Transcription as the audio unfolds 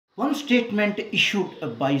One statement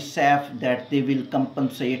issued by Sef that they will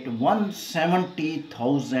compensate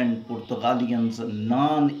 170,000 Portugalians,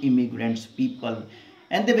 non-immigrants people,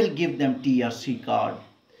 and they will give them TRC card.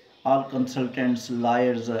 All consultants,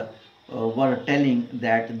 lawyers were telling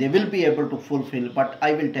that they will be able to fulfill, but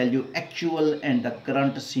I will tell you actual and the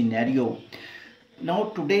current scenario. Now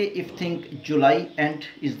today, if think July end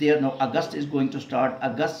is there, now August is going to start.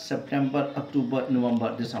 August, September, October,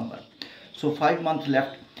 November, December. So 5 months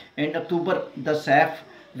left. And October the SAF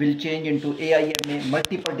will change into AIMA.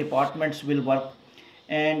 Multiple departments will work.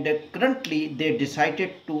 And currently they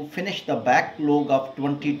decided to finish the backlog of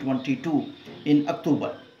 2022 in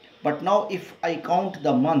October. But now if I count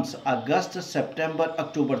the months, August, September,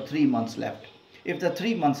 October, 3 months left. If the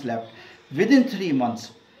 3 months left, within 3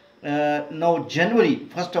 months, now January,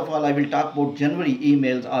 first of all I will talk about January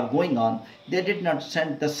emails are going on. They did not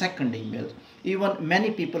send the second email. Even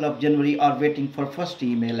many people of January are waiting for first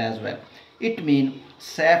email as well. It means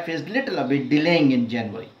SAF is little a bit delaying in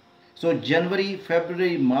January. So January,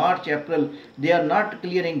 February, March, April, they are not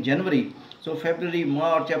clearing January. So February,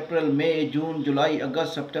 March, April, May, June, July,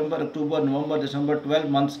 August, September, October, November, December,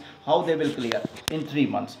 12 months, how they will clear in 3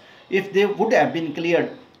 months. If they would have been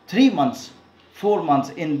cleared 3 months, 4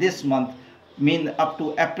 months in this month, mean up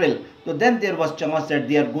to April, so then there was chance that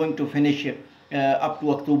they are going to finish up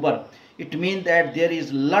to October. It means that there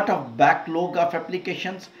is lot of backlog of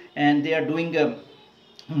applications and they are doing a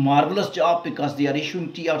marvelous job because they are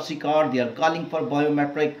issuing TRC card, they are calling for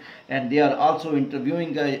biometric, and they are also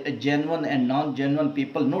interviewing a genuine and non-genuine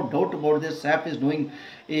people. No doubt about this, SAP is doing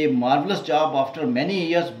a marvelous job after many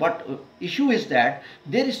years, but issue is that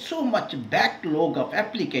there is so much backlog of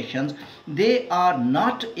applications, they are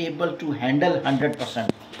not able to handle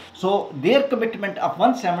 100%. So their commitment of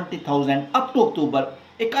 170,000 up to October,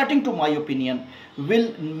 according to my opinion,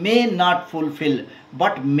 may not fulfill,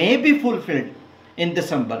 but may be fulfilled in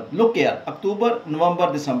December. Look here, October,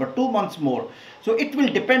 November, December, 2 months more. So it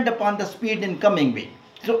will depend upon the speed in coming week.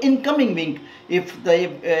 So in coming week, if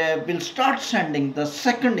they will start sending the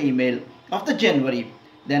second email of the January,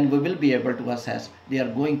 then we will be able to assess they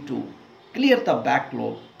are going to clear the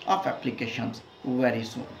backlog of applications very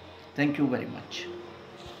soon. Thank you very much.